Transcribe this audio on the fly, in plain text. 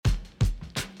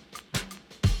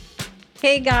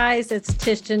Hey guys, it's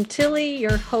Tish Gentili,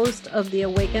 your host of the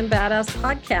Awaken Badass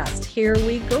podcast. Here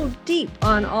we go deep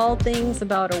on all things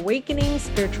about awakening,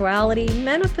 spirituality,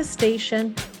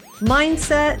 manifestation,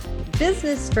 mindset,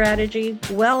 business strategy,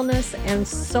 wellness, and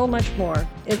so much more.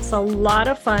 It's a lot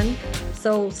of fun,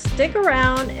 so stick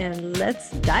around and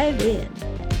let's dive in.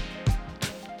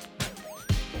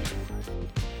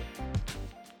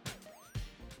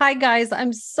 Hi, guys.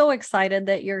 I'm so excited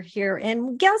that you're here.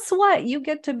 And guess what? You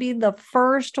get to be the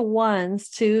first ones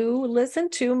to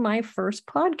listen to my first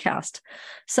podcast.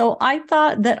 So I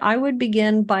thought that I would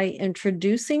begin by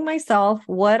introducing myself,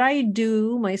 what I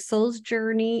do, my soul's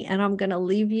journey, and I'm going to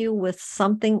leave you with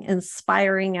something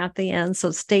inspiring at the end.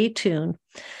 So stay tuned.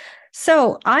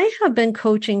 So I have been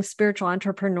coaching spiritual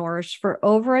entrepreneurs for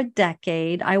over a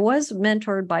decade. I was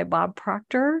mentored by Bob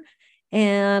Proctor.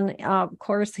 And of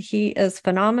course, he is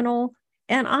phenomenal.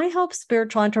 And I help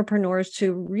spiritual entrepreneurs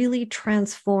to really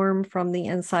transform from the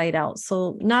inside out.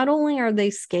 So not only are they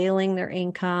scaling their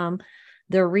income,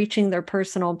 they're reaching their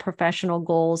personal and professional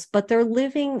goals, but they're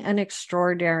living an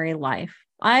extraordinary life.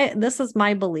 This is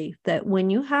my belief that when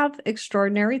you have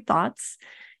extraordinary thoughts,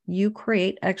 you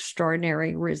create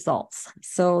extraordinary results.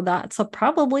 So that's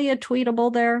probably a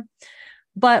tweetable there.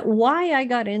 But why I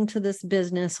got into this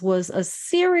business was a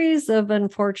series of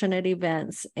unfortunate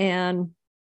events. And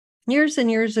years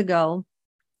ago,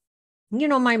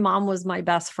 my mom was my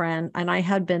best friend, and I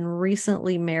had been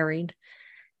recently married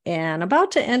and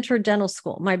about to enter dental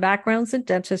school. My background's in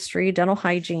dentistry, dental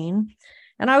hygiene.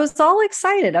 And I was all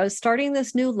excited. I was starting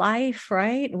this new life,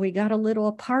 right? We got a little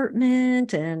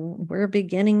apartment and we're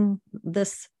beginning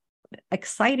this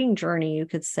exciting journey, you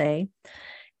could say.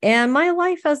 And my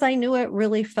life as I knew it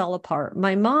really fell apart.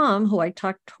 My mom, who I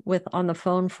talked with on the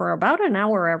phone for about an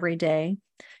hour every day,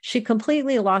 she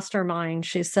completely lost her mind.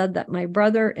 She said that my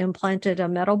brother implanted a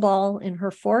metal ball in her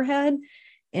forehead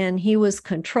and he was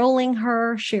controlling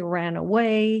her. She ran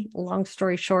away. Long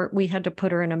story short, we had to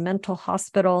put her in a mental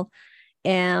hospital.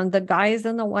 And the guys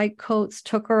in the white coats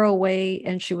took her away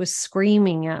and she was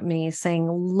screaming at me saying,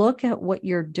 "Look at what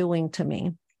you're doing to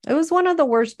me." It was one of the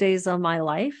worst days of my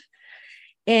life.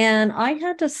 And I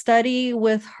had to study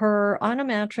with her on a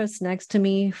mattress next to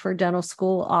me for dental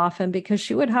school often because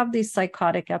she would have these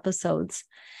psychotic episodes.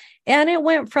 And it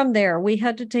went from there. We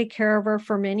had to take care of her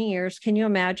for many years. Can you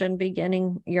imagine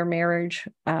beginning your marriage,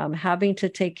 having to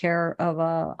take care of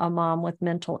a mom with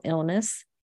mental illness?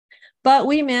 But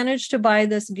we managed to buy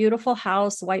this beautiful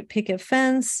house, white picket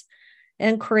fence,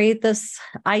 and create this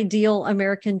ideal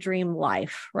American dream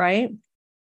life, right?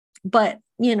 But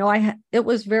it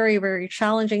was very, very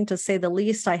challenging to say the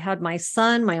least. I had my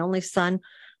son, my only son,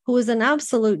 who was an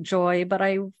absolute joy, but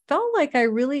I felt like I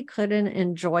really couldn't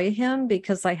enjoy him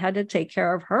because I had to take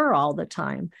care of her all the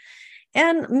time.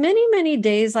 And many, many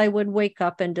days I would wake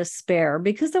up in despair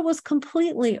because it was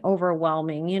completely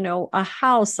overwhelming. A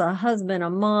house, a husband,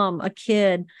 a mom, a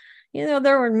kid.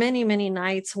 There were many, many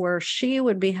nights where she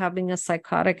would be having a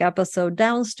psychotic episode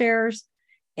downstairs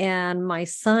and my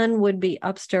son would be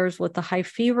upstairs with a high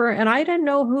fever, and I didn't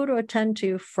know who to attend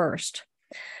to first.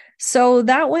 So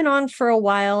that went on for a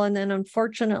while. And then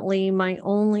unfortunately, my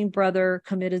only brother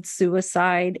committed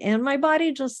suicide and my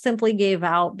body just simply gave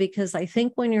out because I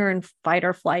think when you're in fight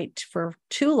or flight for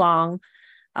too long,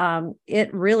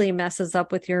 it really messes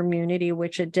up with your immunity,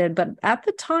 which it did. But at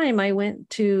the time, I went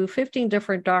to 15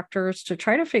 different doctors to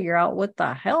try to figure out what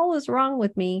the hell was wrong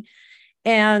with me.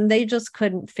 And they just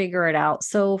couldn't figure it out.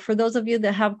 So for those of you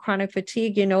that have chronic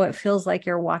fatigue, it feels like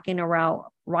you're walking around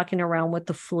with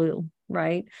the flu,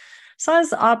 right? So I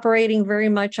was operating very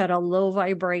much at a low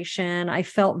vibration. I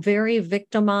felt very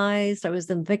victimized. I was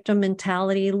in victim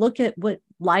mentality. Look at what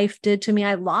life did to me.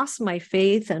 I lost my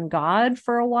faith in God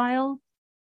for a while.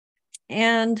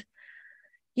 And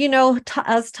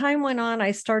as time went on,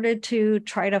 I started to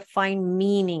try to find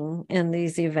meaning in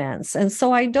these events. And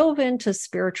so I dove into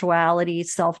spirituality,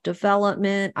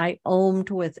 self-development. I OM'd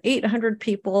with 800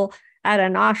 people at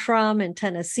an ashram in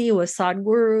Tennessee with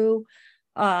Sadhguru.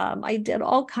 I did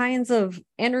all kinds of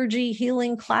energy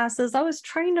healing classes. I was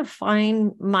trying to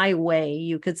find my way,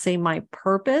 you could say my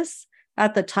purpose.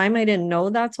 At the time, I didn't know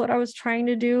that's what I was trying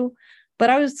to do. But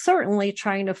I was certainly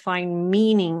trying to find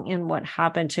meaning in what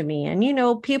happened to me. And,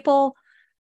 people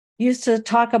used to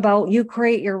talk about you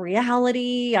create your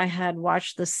reality. I had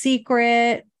watched The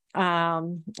Secret.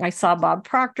 I saw Bob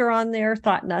Proctor on there,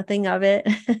 thought nothing of it.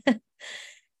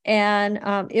 And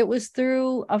it was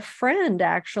through a friend,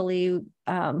 actually,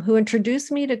 who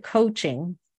introduced me to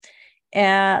coaching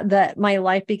that my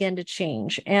life began to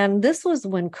change. And this was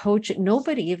when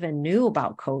nobody even knew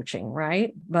about coaching,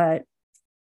 right? But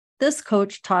this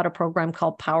coach taught a program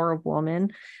called Power of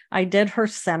Woman. I did her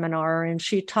seminar and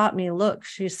she taught me, look,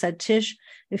 she said, Tish,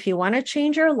 if you want to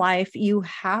change your life, you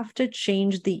have to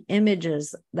change the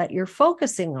images that you're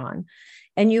focusing on.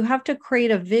 And you have to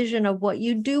create a vision of what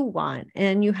you do want.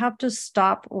 And you have to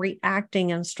stop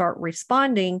reacting and start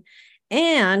responding.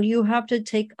 And you have to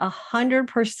take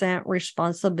 100%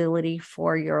 responsibility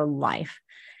for your life.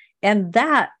 And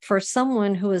that, for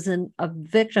someone who is in a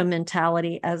victim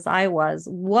mentality, as I was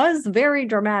very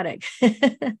dramatic.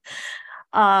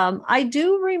 I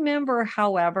do remember,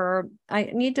 however,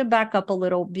 I need to back up a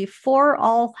little. Before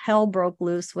all hell broke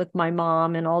loose with my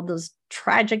mom and all those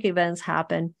tragic events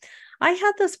happened, I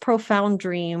had this profound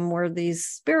dream where these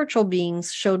spiritual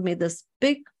beings showed me this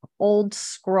big old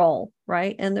scroll,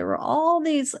 right? And there were all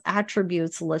these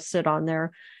attributes listed on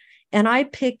there. And I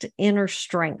picked inner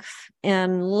strength.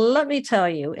 And let me tell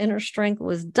you, inner strength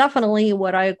was definitely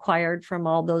what I acquired from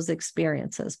all those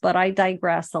experiences. But I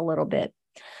digress a little bit.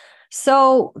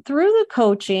 So through the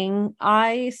coaching,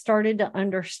 I started to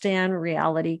understand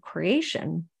reality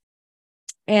creation.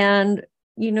 And,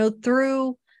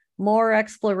 through more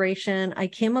exploration, I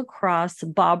came across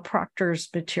Bob Proctor's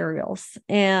materials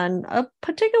and a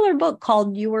particular book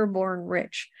called You Were Born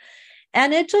Rich.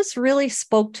 And it just really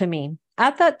spoke to me.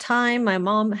 At that time, my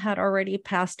mom had already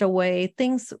passed away.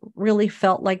 Things really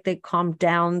felt like they calmed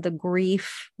down, the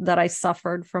grief that I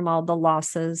suffered from all the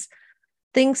losses.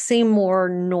 Things seemed more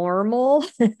normal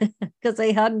because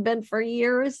they hadn't been for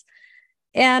years.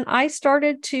 And I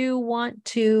started to want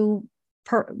to,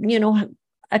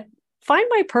 find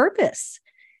my purpose.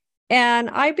 And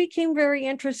I became very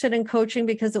interested in coaching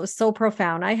because it was so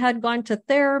profound. I had gone to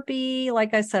therapy.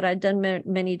 Like I said, I'd done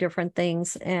many different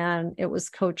things, and it was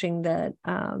coaching that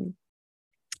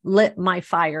lit my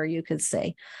fire, you could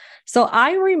say. So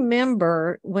I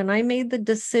remember when I made the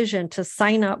decision to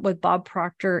sign up with Bob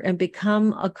Proctor and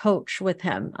become a coach with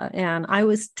him, and I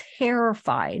was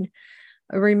terrified.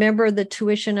 I remember the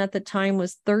tuition at the time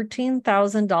was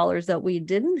 $13,000 that we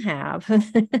didn't have.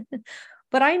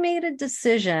 But I made a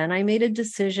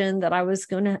decision. That I was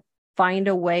going to find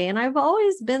a way. And I've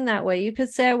always been that way. You could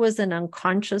say I was an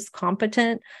unconscious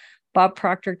competent. Bob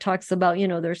Proctor talks about,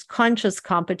 there's conscious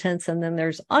competence and then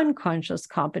there's unconscious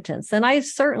competence. And I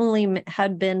certainly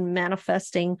had been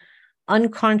manifesting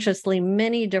unconsciously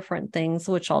many different things,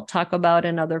 which I'll talk about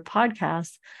in other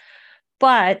podcasts.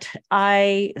 But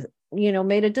I,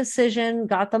 made a decision,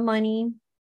 got the money.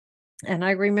 And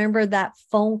I remember that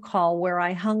phone call where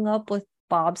I hung up with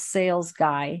Bob's sales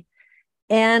guy,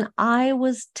 and I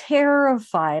was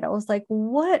terrified. I was like,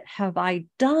 what have I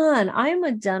done? I'm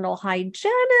a dental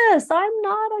hygienist. I'm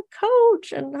not a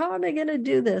coach. And how am I going to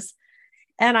do this?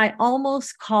 And I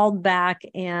almost called back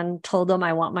and told them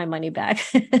I want my money back.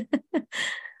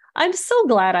 I'm so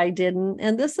glad I didn't.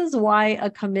 And this is why a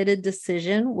committed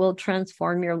decision will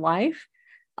transform your life.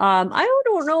 I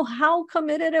don't know how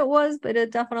committed it was, but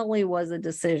it definitely was a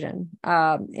decision.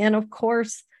 And of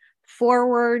course,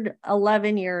 forward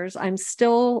 11 years, I'm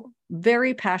still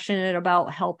very passionate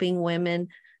about helping women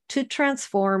to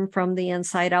transform from the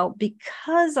inside out,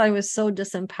 because I was so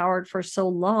disempowered for so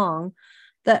long.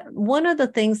 That one of the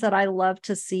things that I love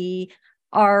to see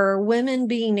are women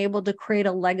being able to create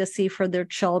a legacy for their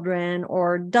children,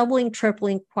 or doubling,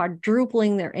 tripling,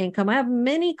 quadrupling their income. I have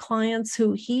many clients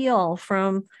who heal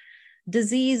from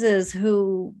diseases,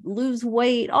 who lose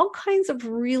weight, all kinds of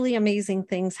really amazing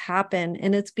things happen.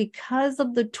 And it's because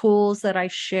of the tools that I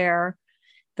share,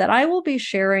 that I will be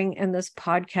sharing in this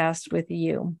podcast with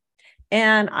you.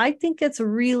 And I think it's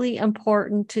really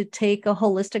important to take a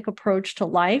holistic approach to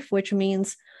life, which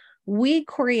means we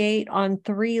create on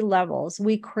 3 levels.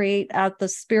 We create at the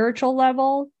spiritual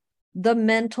level, the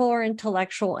mental or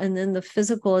intellectual, and then the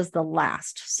physical is the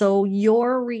last. So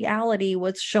your reality,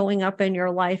 what's showing up in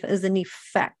your life, is an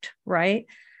effect, right?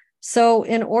 So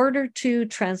in order to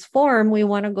transform, we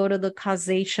want to go to the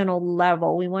causational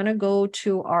level. We want to go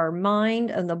to our mind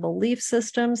and the belief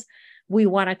systems. We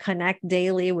want to connect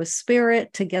daily with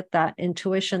spirit to get that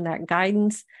intuition, that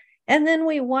guidance. And then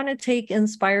we want to take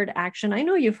inspired action. I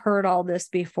know you've heard all this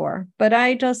before, but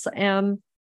I just am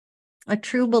a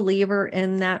true believer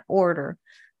in that order.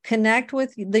 Connect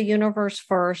with the universe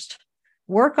first,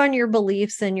 work on your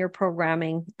beliefs and your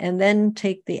programming, and then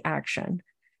take the action.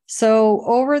 So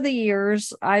over the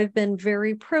years, I've been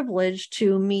very privileged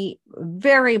to meet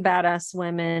very badass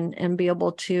women and be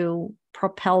able to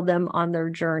propel them on their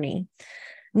journey.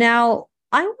 Now,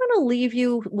 I want to leave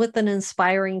you with an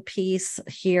inspiring piece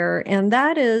here, and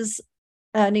that is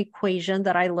an equation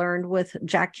that I learned with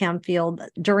Jack Canfield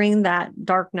during that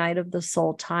dark night of the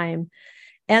soul time.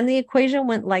 And the equation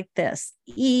went like this: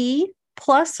 E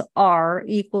plus R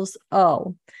equals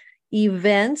O.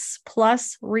 Events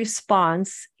plus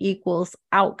response equals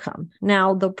outcome.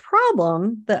 Now, the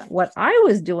problem that what I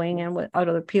was doing and what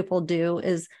other people do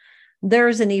is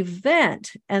there's an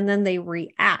event and then they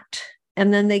react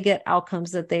and then they get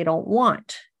outcomes that they don't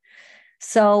want.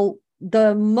 So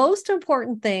the most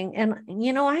important thing, and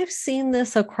I've seen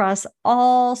this across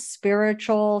all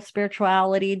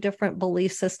spirituality, different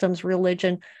belief systems,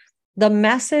 religion, the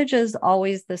message is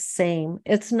always the same.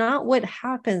 It's not what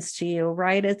happens to you,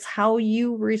 right? It's how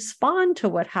you respond to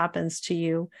what happens to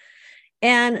you.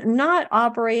 And not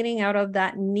operating out of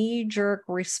that knee-jerk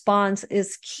response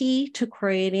is key to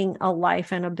creating a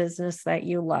life and a business that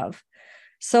you love.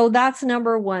 So that's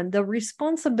number one. The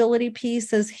responsibility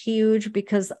piece is huge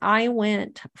because I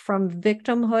went from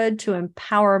victimhood to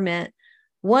empowerment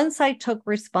once I took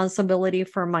responsibility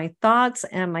for my thoughts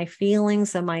and my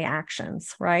feelings and my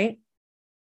actions, right?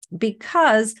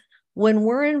 Because when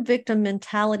we're in victim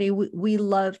mentality, we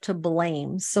love to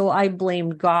blame. So I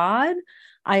blamed God.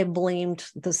 I blamed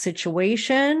the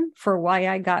situation for why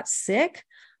I got sick.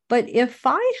 But if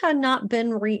I had not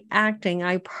been reacting,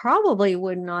 I probably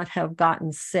would not have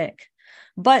gotten sick.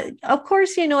 But of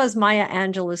course, as Maya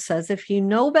Angelou says, if you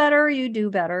know better, you do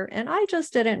better. And I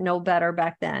just didn't know better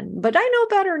back then, but I know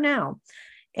better now.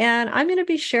 And I'm going to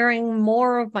be sharing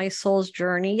more of my soul's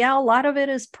journey. Yeah, a lot of it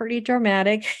is pretty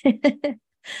dramatic.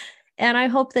 And I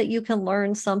hope that you can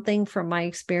learn something from my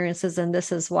experiences. And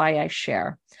this is why I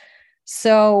share.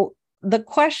 So the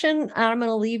question I'm going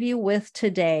to leave you with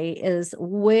today is,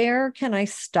 where can I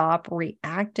stop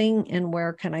reacting and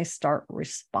where can I start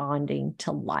responding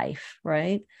to life,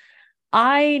 right?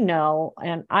 I know,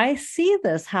 and I see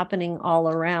this happening all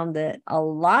around, that a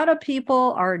lot of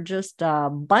people are just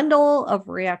a bundle of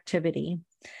reactivity.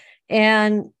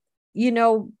 And,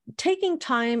 taking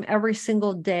time every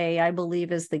single day, I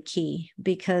believe, is the key,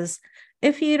 because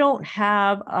if you don't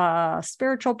have a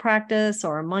spiritual practice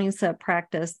or a mindset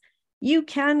practice, you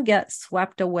can get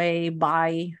swept away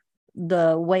by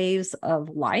the waves of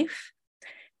life.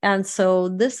 And so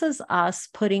this is us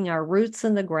putting our roots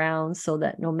in the ground so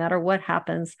that no matter what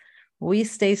happens, we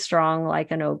stay strong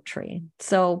like an oak tree.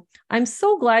 So I'm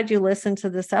so glad you listened to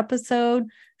this episode.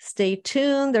 Stay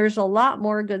tuned. There's a lot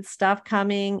more good stuff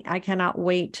coming. I cannot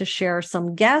wait to share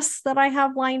some guests that I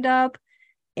have lined up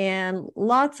and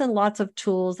lots of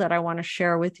tools that I want to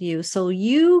share with you so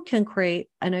you can create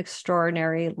an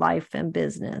extraordinary life and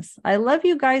business. I love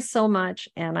you guys so much,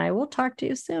 and I will talk to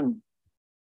you soon.